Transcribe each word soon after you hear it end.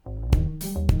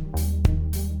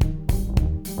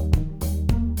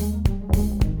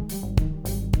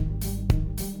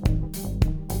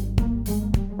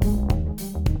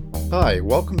Hi,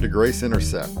 welcome to Grace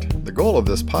Intersect. The goal of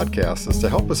this podcast is to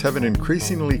help us have an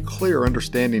increasingly clear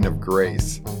understanding of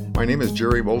grace. My name is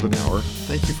Jerry Boldenauer.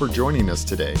 Thank you for joining us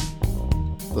today.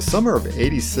 The summer of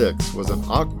 '86 was an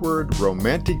awkward,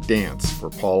 romantic dance for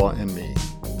Paula and me.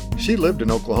 She lived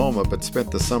in Oklahoma but spent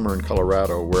the summer in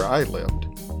Colorado where I lived.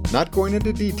 Not going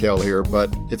into detail here,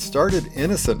 but it started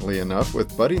innocently enough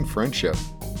with budding friendship,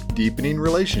 deepening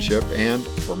relationship, and,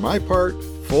 for my part,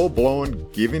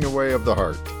 full-blown giving away of the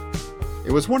heart.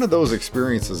 It was one of those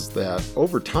experiences that,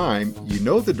 over time, you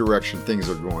know the direction things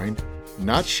are going,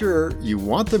 not sure you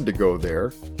want them to go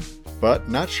there, but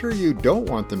not sure you don't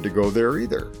want them to go there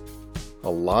either. A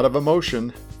lot of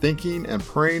emotion, thinking, and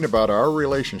praying about our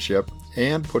relationship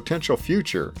and potential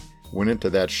future went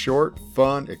into that short,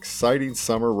 fun, exciting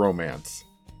summer romance.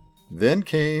 Then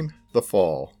came the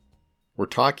fall. We're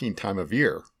talking time of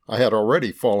year. I had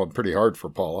already fallen pretty hard for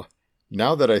Paula.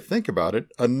 Now that I think about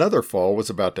it, another fall was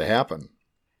about to happen.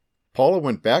 Paula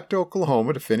went back to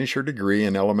Oklahoma to finish her degree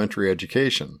in elementary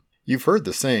education. You've heard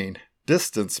the saying,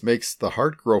 distance makes the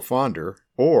heart grow fonder,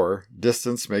 or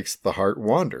distance makes the heart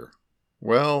wander.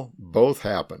 Well, both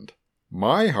happened.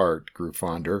 My heart grew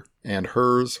fonder, and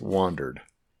hers wandered.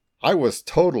 I was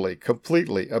totally,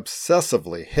 completely,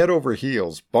 obsessively, head over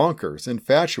heels, bonkers,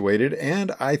 infatuated,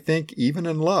 and I think even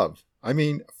in love. I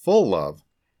mean, full love.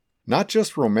 Not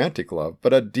just romantic love,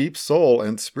 but a deep soul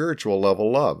and spiritual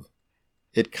level love.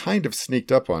 It kind of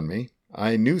sneaked up on me.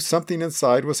 I knew something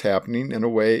inside was happening in a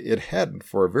way it hadn't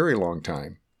for a very long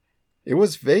time. It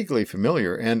was vaguely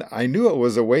familiar, and I knew it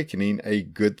was awakening a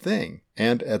good thing,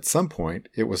 and at some point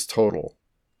it was total.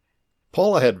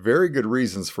 Paula had very good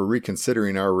reasons for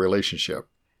reconsidering our relationship.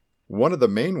 One of the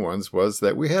main ones was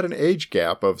that we had an age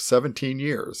gap of 17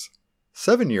 years.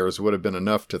 7 years would have been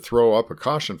enough to throw up a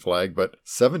caution flag, but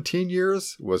 17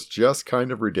 years was just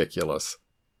kind of ridiculous.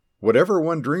 Whatever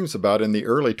one dreams about in the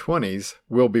early 20s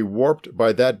will be warped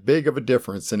by that big of a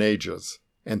difference in ages,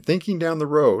 and thinking down the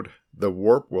road, the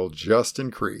warp will just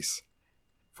increase.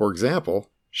 For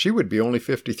example, she would be only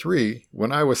 53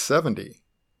 when I was 70.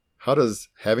 How does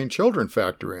having children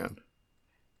factor in?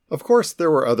 Of course,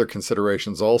 there were other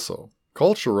considerations also.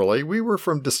 Culturally, we were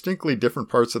from distinctly different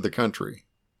parts of the country.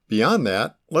 Beyond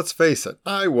that, let's face it,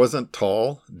 I wasn't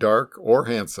tall, dark, or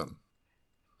handsome.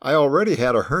 I already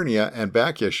had a hernia and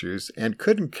back issues and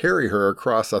couldn't carry her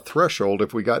across a threshold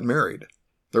if we got married.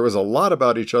 There was a lot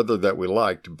about each other that we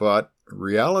liked, but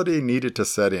reality needed to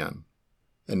set in.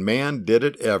 And man, did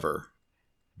it ever.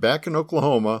 Back in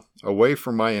Oklahoma, away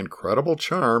from my incredible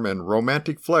charm and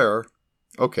romantic flair,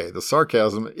 okay, the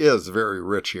sarcasm is very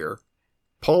rich here,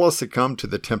 Paula succumbed to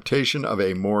the temptation of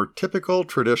a more typical,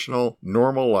 traditional,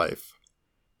 normal life.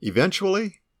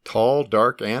 Eventually, tall,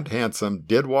 dark, and handsome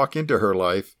did walk into her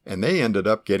life, and they ended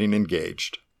up getting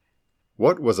engaged.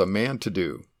 What was a man to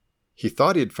do? He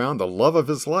thought he'd found the love of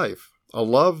his life, a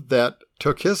love that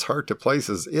took his heart to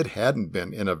places it hadn't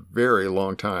been in a very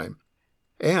long time,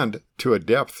 and to a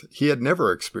depth he had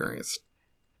never experienced.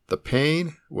 The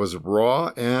pain was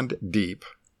raw and deep.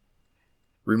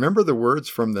 Remember the words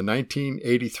from the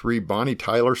 1983 Bonnie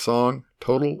Tyler song,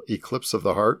 Total Eclipse of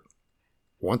the Heart?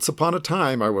 Once upon a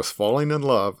time I was falling in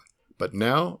love, but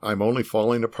now I'm only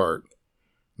falling apart.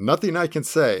 Nothing I can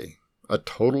say, a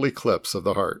total eclipse of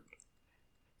the heart.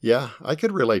 Yeah, I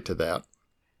could relate to that.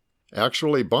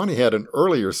 Actually, Bonnie had an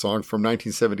earlier song from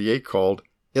 1978 called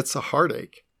It's a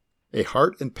Heartache. A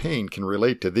heart in pain can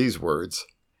relate to these words.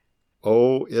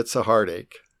 Oh, it's a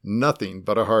heartache, nothing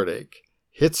but a heartache.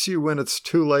 Hits you when it's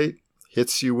too late,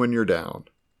 hits you when you're down.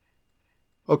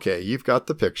 Okay, you've got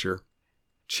the picture.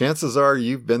 Chances are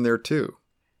you've been there too.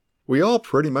 We all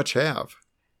pretty much have.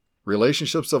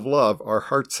 Relationships of love are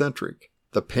heart-centric.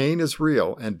 The pain is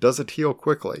real and doesn't heal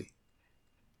quickly.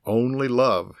 Only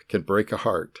love can break a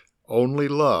heart. Only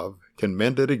love can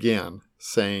mend it again,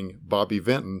 sang Bobby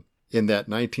Vinton in that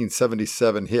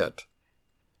 1977 hit.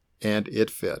 And it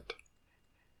fit.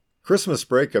 Christmas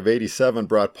break of '87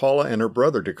 brought Paula and her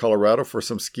brother to Colorado for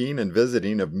some skiing and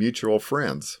visiting of mutual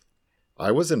friends.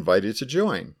 I was invited to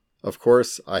join. Of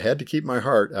course, I had to keep my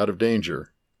heart out of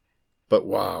danger. But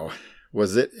wow,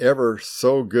 was it ever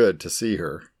so good to see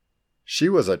her. She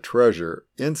was a treasure,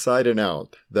 inside and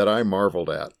out, that I marveled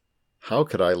at. How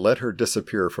could I let her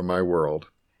disappear from my world?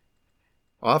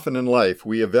 Often in life,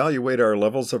 we evaluate our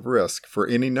levels of risk for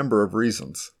any number of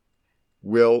reasons.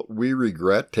 Will we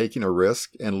regret taking a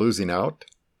risk and losing out?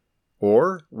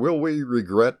 Or will we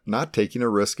regret not taking a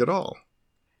risk at all?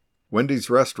 Wendy's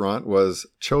restaurant was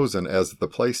chosen as the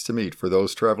place to meet for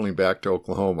those traveling back to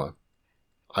Oklahoma.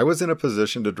 I was in a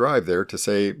position to drive there to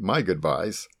say my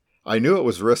goodbyes. I knew it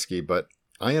was risky, but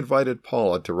I invited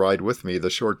Paula to ride with me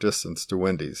the short distance to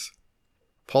Wendy's.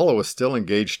 Paula was still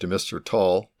engaged to Mr.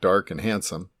 Tall, dark and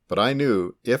handsome, but I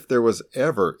knew if there was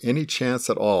ever any chance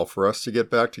at all for us to get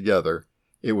back together,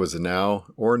 it was now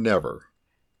or never.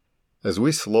 As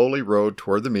we slowly rode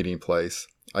toward the meeting place,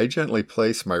 I gently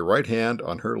placed my right hand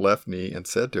on her left knee and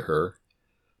said to her,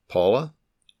 "Paula,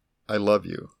 I love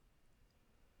you."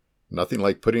 Nothing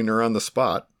like putting her on the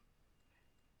spot.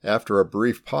 After a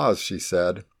brief pause, she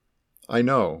said, "I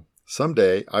know.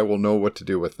 Someday I will know what to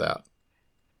do with that."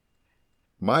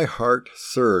 My heart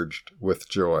surged with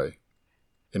joy.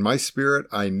 In my spirit,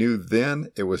 I knew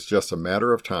then it was just a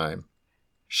matter of time.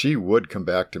 She would come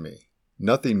back to me.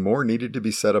 Nothing more needed to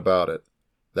be said about it.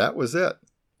 That was it.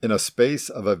 In a space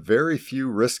of a very few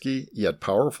risky yet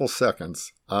powerful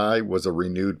seconds, I was a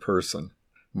renewed person.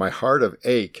 My heart of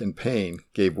ache and pain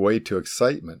gave way to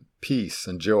excitement, peace,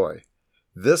 and joy.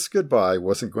 This goodbye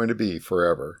wasn't going to be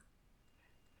forever.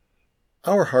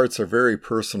 Our hearts are very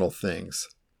personal things.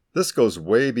 This goes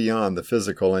way beyond the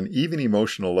physical and even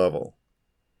emotional level.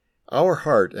 Our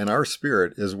heart and our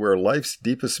spirit is where life's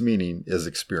deepest meaning is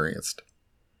experienced.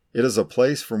 It is a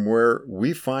place from where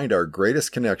we find our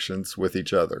greatest connections with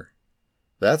each other.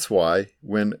 That's why,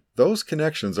 when those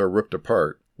connections are ripped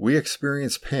apart, we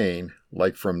experience pain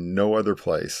like from no other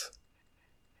place.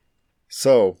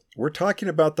 So, we're talking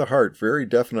about the heart very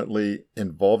definitely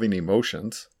involving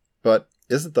emotions, but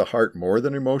isn't the heart more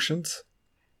than emotions?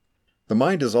 The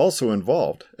mind is also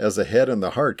involved, as the head and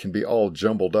the heart can be all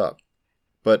jumbled up.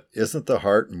 But isn't the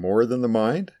heart more than the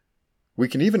mind? We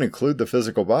can even include the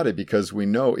physical body because we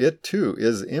know it too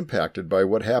is impacted by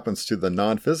what happens to the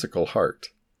non-physical heart.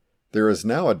 There is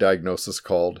now a diagnosis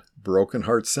called broken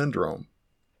heart syndrome.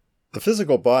 The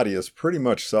physical body is pretty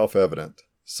much self-evident,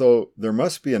 so there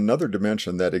must be another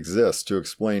dimension that exists to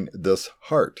explain this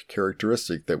heart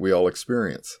characteristic that we all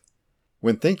experience.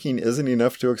 When thinking isn't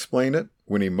enough to explain it,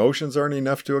 when emotions aren't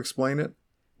enough to explain it,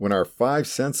 when our five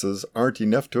senses aren't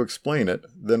enough to explain it,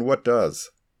 then what does?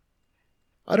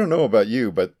 I don't know about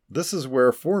you, but this is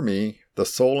where, for me, the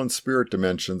soul and spirit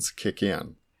dimensions kick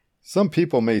in. Some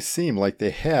people may seem like they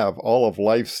have all of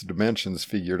life's dimensions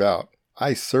figured out.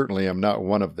 I certainly am not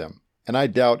one of them, and I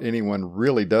doubt anyone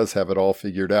really does have it all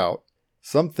figured out.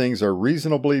 Some things are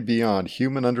reasonably beyond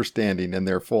human understanding in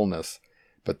their fullness,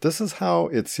 but this is how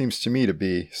it seems to me to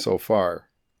be so far.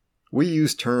 We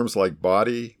use terms like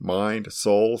body, mind,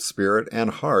 soul, spirit, and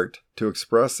heart to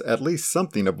express at least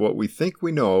something of what we think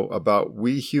we know about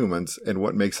we humans and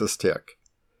what makes us tick.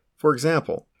 For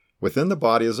example, within the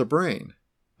body is a brain,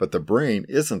 but the brain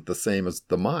isn't the same as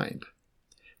the mind.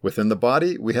 Within the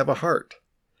body, we have a heart,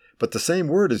 but the same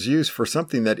word is used for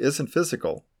something that isn't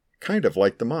physical, kind of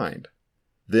like the mind.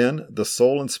 Then the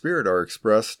soul and spirit are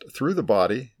expressed through the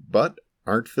body, but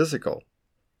aren't physical.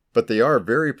 But they are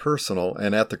very personal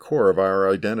and at the core of our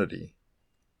identity.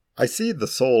 I see the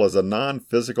soul as a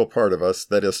non-physical part of us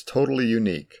that is totally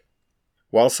unique.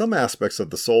 While some aspects of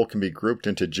the soul can be grouped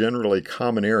into generally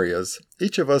common areas,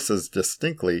 each of us is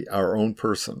distinctly our own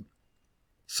person.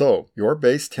 So, your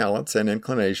base talents and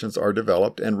inclinations are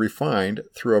developed and refined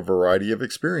through a variety of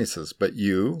experiences, but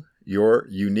your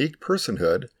unique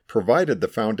personhood, provided the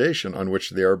foundation on which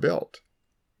they are built.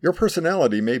 Your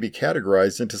personality may be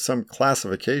categorized into some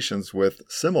classifications with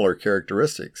similar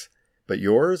characteristics, but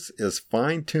yours is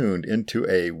fine-tuned into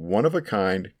a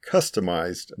one-of-a-kind,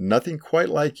 customized, nothing quite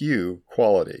like you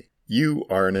quality. You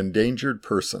are an endangered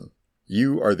person.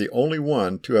 You are the only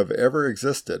one to have ever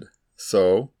existed,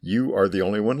 so you are the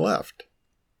only one left.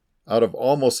 Out of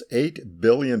almost 8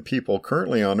 billion people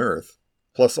currently on Earth,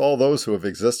 plus all those who have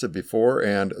existed before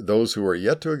and those who are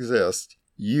yet to exist,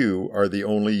 you are the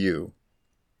only you.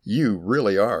 You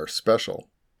really are special.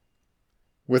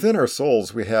 Within our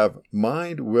souls, we have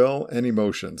mind, will, and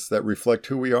emotions that reflect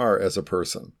who we are as a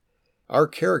person. Our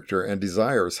character and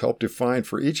desires help define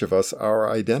for each of us our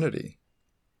identity.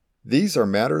 These are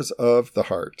matters of the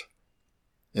heart.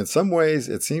 In some ways,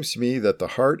 it seems to me that the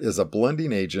heart is a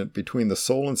blending agent between the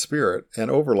soul and spirit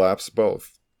and overlaps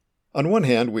both. On one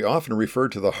hand, we often refer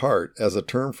to the heart as a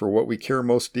term for what we care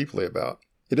most deeply about.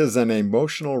 It is an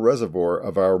emotional reservoir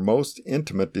of our most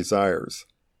intimate desires.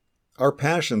 Our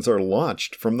passions are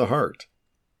launched from the heart.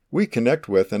 We connect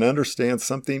with and understand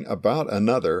something about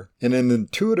another in an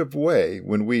intuitive way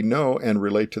when we know and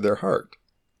relate to their heart.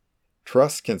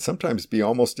 Trust can sometimes be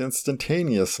almost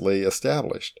instantaneously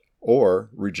established or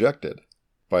rejected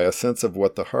by a sense of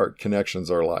what the heart connections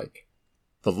are like.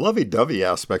 The lovey-dovey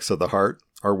aspects of the heart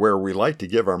are where we like to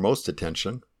give our most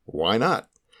attention. Why not?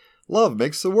 Love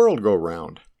makes the world go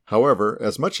round. However,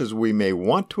 as much as we may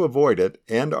want to avoid it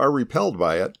and are repelled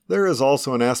by it, there is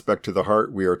also an aspect to the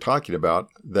heart we are talking about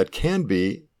that can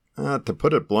be, to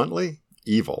put it bluntly,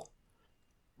 evil.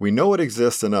 We know it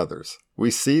exists in others.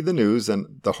 We see the news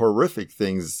and the horrific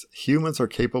things humans are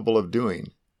capable of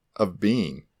doing, of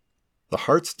being. The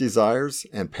heart's desires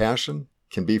and passion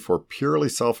can be for purely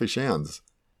selfish ends.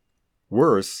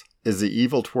 Worse is the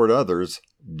evil toward others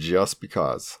just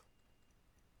because.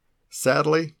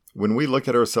 Sadly, when we look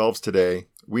at ourselves today,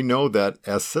 we know that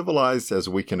as civilized as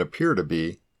we can appear to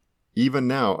be, even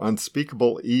now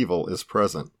unspeakable evil is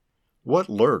present. What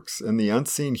lurks in the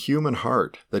unseen human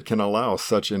heart that can allow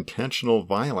such intentional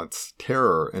violence,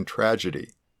 terror, and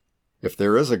tragedy? If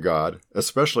there is a God,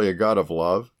 especially a God of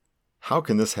love, how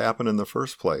can this happen in the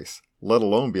first place, let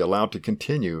alone be allowed to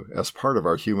continue as part of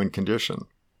our human condition?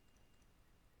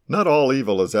 Not all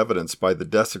evil is evidenced by the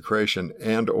desecration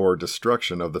and/or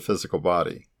destruction of the physical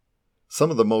body. Some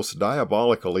of the most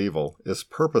diabolical evil is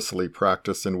purposely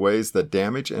practiced in ways that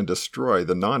damage and destroy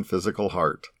the non-physical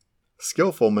heart.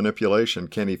 Skillful manipulation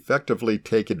can effectively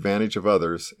take advantage of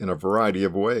others in a variety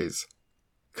of ways.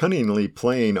 Cunningly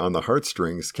playing on the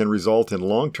heartstrings can result in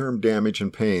long-term damage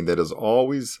and pain that is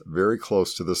always very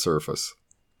close to the surface.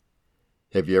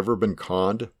 Have you ever been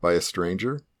conned by a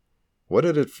stranger? What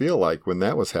did it feel like when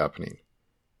that was happening?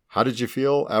 How did you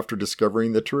feel after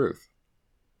discovering the truth?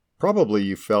 Probably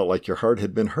you felt like your heart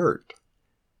had been hurt.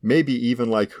 Maybe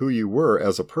even like who you were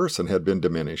as a person had been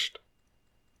diminished.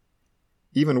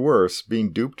 Even worse,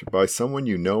 being duped by someone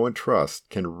you know and trust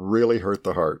can really hurt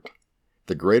the heart.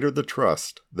 The greater the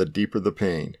trust, the deeper the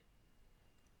pain.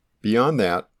 Beyond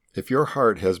that, if your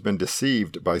heart has been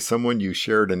deceived by someone you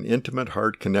shared an intimate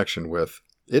heart connection with,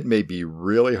 it may be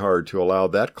really hard to allow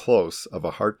that close of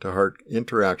a heart-to-heart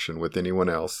interaction with anyone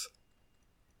else.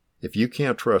 If you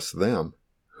can't trust them,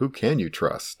 who can you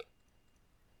trust?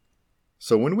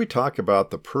 So when we talk about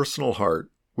the personal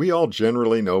heart, we all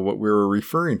generally know what we're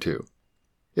referring to.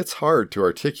 It's hard to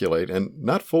articulate and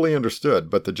not fully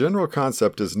understood, but the general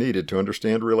concept is needed to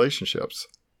understand relationships.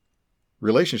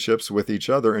 Relationships with each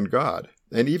other and God,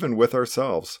 and even with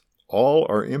ourselves, all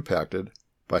are impacted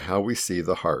by how we see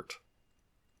the heart.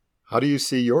 How do you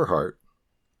see your heart?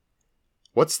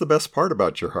 What's the best part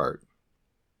about your heart?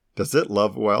 Does it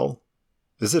love well?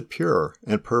 Is it pure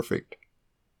and perfect?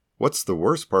 What's the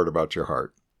worst part about your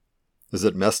heart? Is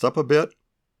it messed up a bit,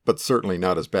 but certainly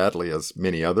not as badly as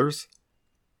many others?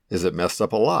 Is it messed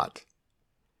up a lot?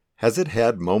 Has it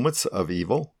had moments of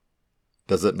evil?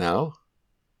 Does it now?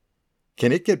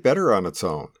 Can it get better on its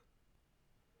own?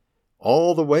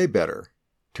 All the way better,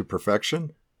 to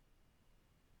perfection?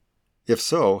 If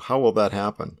so, how will that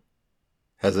happen?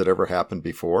 Has it ever happened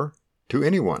before? To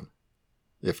anyone?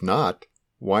 If not,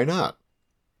 why not?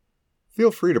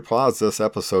 Feel free to pause this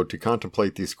episode to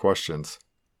contemplate these questions.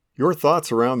 Your thoughts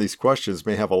around these questions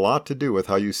may have a lot to do with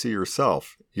how you see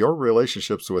yourself, your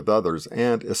relationships with others,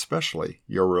 and especially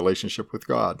your relationship with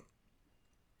God.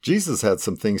 Jesus had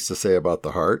some things to say about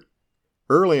the heart.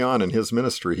 Early on in his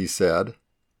ministry, he said,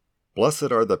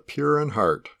 "Blessed are the pure in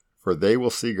heart, for they will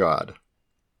see God."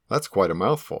 That's quite a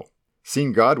mouthful.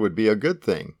 Seeing God would be a good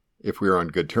thing if we are on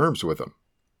good terms with him.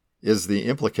 Is the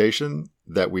implication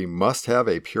that we must have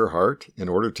a pure heart in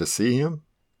order to see him?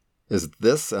 Is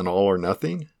this an all or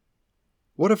nothing?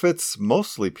 What if it's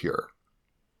mostly pure?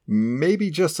 Maybe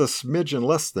just a smidgen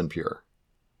less than pure?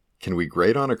 Can we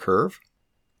grade on a curve?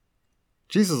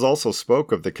 Jesus also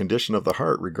spoke of the condition of the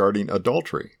heart regarding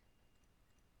adultery.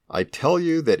 "I tell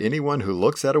you that anyone who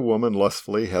looks at a woman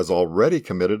lustfully has already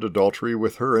committed adultery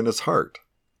with her in his heart."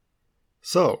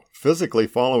 So, physically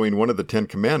following one of the 10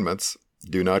 Commandments,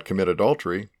 do not commit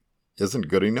adultery, isn't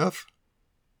good enough?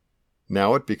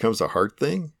 Now it becomes a heart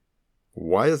thing?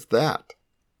 Why is that?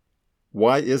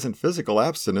 Why isn't physical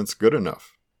abstinence good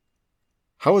enough?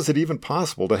 How is it even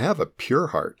possible to have a pure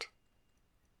heart?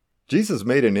 Jesus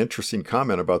made an interesting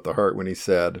comment about the heart when he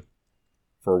said,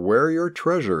 "For where your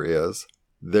treasure is,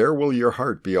 there will your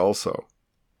heart be also."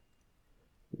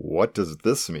 What does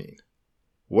this mean?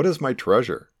 What is my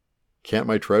treasure? Can't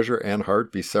my treasure and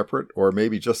heart be separate, or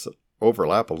maybe just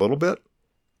overlap a little bit?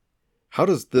 How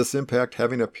does this impact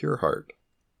having a pure heart?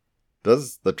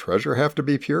 Does the treasure have to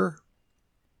be pure?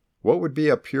 What would be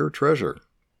a pure treasure?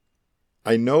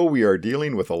 I know we are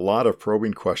dealing with a lot of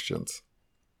probing questions.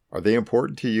 Are they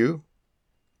important to you?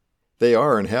 They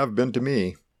are and have been to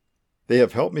me. They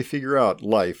have helped me figure out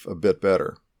life a bit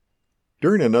better.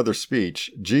 During another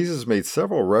speech, Jesus made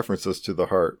several references to the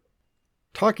heart.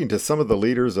 Talking to some of the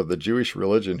leaders of the Jewish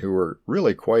religion who were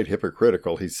really quite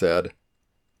hypocritical, he said,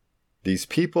 "These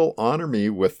people honor me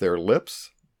with their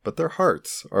lips, but their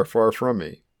hearts are far from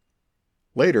me.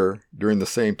 Later, during the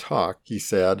same talk, he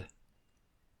said,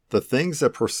 "The things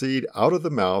that proceed out of the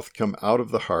mouth come out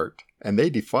of the heart, and they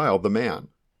defile the man.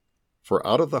 For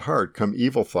out of the heart come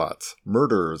evil thoughts,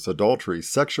 murders, adultery,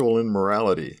 sexual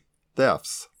immorality,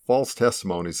 thefts, false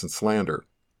testimonies, and slander.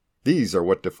 These are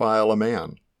what defile a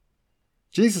man."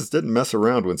 Jesus didn't mess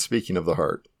around when speaking of the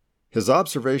heart. His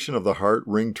observation of the heart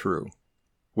rang true.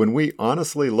 When we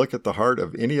honestly look at the heart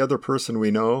of any other person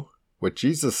we know, what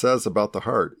Jesus says about the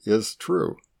heart is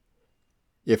true.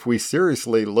 If we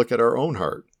seriously look at our own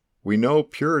heart, we know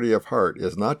purity of heart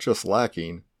is not just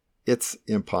lacking, it's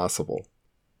impossible.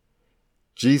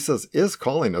 Jesus is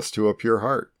calling us to a pure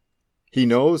heart. He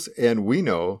knows and we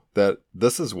know that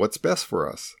this is what's best for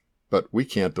us, but we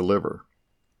can't deliver.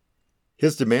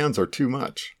 His demands are too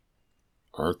much.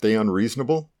 Aren't they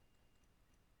unreasonable?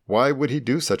 Why would he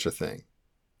do such a thing?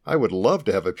 I would love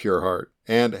to have a pure heart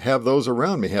and have those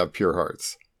around me have pure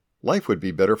hearts. Life would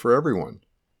be better for everyone.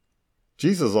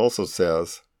 Jesus also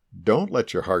says, "Don't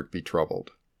let your heart be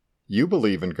troubled. You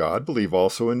believe in God, believe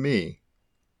also in me."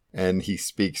 And he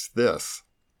speaks this,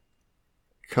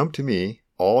 "Come to me,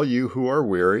 all you who are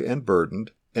weary and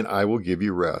burdened, and I will give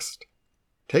you rest.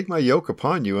 Take my yoke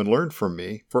upon you and learn from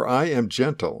me, for I am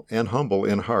gentle and humble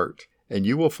in heart, and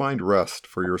you will find rest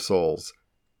for your souls.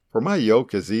 For my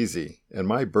yoke is easy, and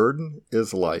my burden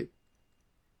is light."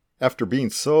 After being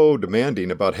so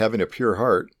demanding about having a pure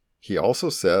heart, he also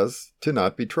says to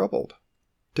not be troubled,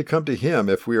 to come to him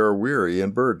if we are weary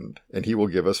and burdened, and he will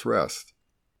give us rest,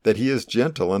 that he is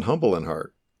gentle and humble in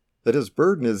heart, that his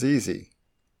burden is easy.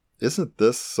 Isn't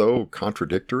this so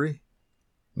contradictory?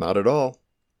 Not at all.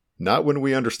 Not when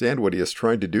we understand what he is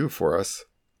trying to do for us.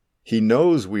 He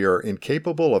knows we are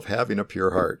incapable of having a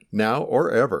pure heart, now or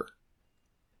ever.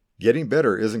 Getting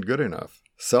better isn't good enough.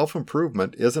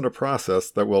 Self-improvement isn't a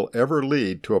process that will ever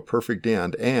lead to a perfect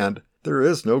end, and there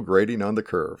is no grading on the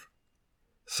curve.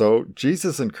 So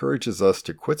Jesus encourages us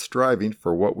to quit striving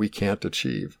for what we can't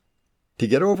achieve, to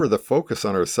get over the focus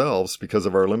on ourselves because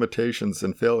of our limitations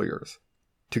and failures,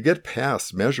 to get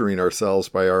past measuring ourselves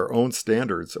by our own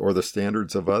standards or the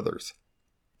standards of others.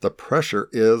 The pressure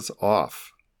is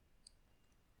off.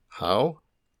 How?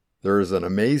 There is an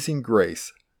amazing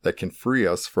grace that can free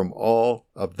us from all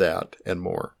of that and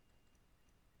more.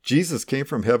 Jesus came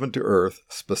from heaven to earth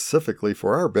specifically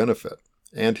for our benefit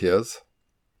and his.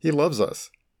 He loves us,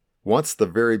 wants the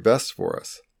very best for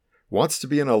us, wants to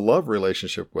be in a love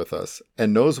relationship with us,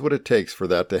 and knows what it takes for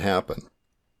that to happen.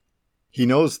 He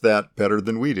knows that better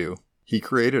than we do. He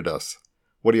created us.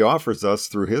 What he offers us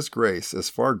through his grace is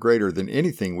far greater than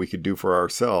anything we could do for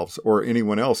ourselves or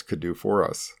anyone else could do for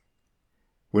us.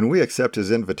 When we accept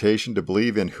his invitation to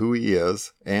believe in who he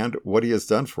is and what he has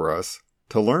done for us,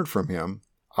 to learn from him,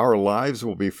 our lives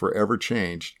will be forever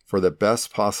changed for the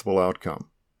best possible outcome.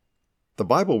 The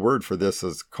Bible word for this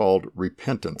is called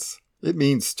repentance. It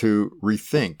means to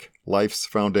rethink life's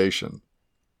foundation.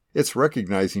 It's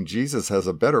recognizing Jesus has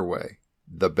a better way,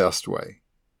 the best way.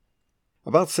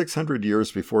 About 600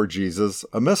 years before Jesus,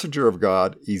 a messenger of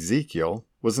God, Ezekiel,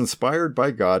 was inspired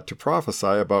by God to prophesy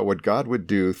about what God would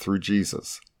do through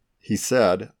Jesus. He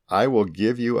said, "I will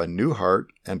give you a new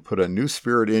heart and put a new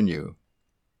spirit in you.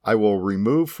 I will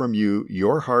remove from you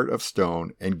your heart of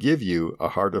stone and give you a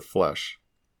heart of flesh."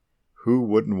 Who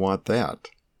wouldn't want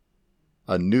that?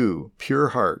 A new, pure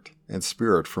heart and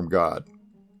spirit from God.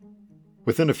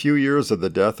 Within a few years of the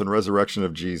death and resurrection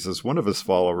of Jesus, one of his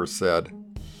followers said,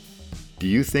 "Do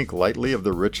you think lightly of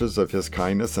the riches of his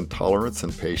kindness and tolerance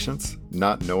and patience,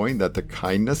 not knowing that the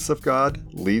kindness of God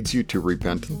leads you to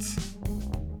repentance?"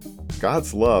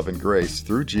 God's love and grace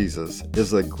through Jesus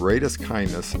is the greatest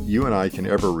kindness you and I can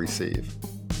ever receive.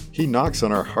 He knocks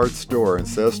on our heart's door and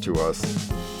says to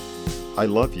us, "I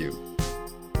love you."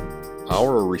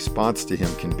 Our response to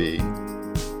him can be,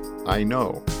 "I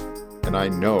know, and I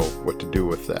know what to do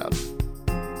with that."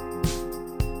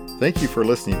 Thank you for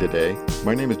listening today.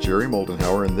 My name is Jerry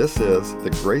Moldenhauer, and this is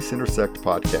the Grace Intersect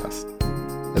podcast.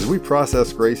 As we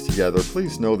process grace together,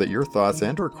 please know that your thoughts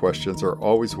and/or questions are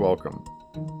always welcome.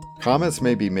 Comments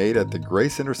may be made at the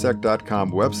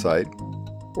graceintersect.com website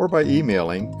or by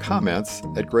emailing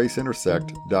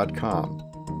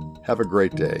comments@graceintersect.com. Have a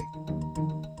great day.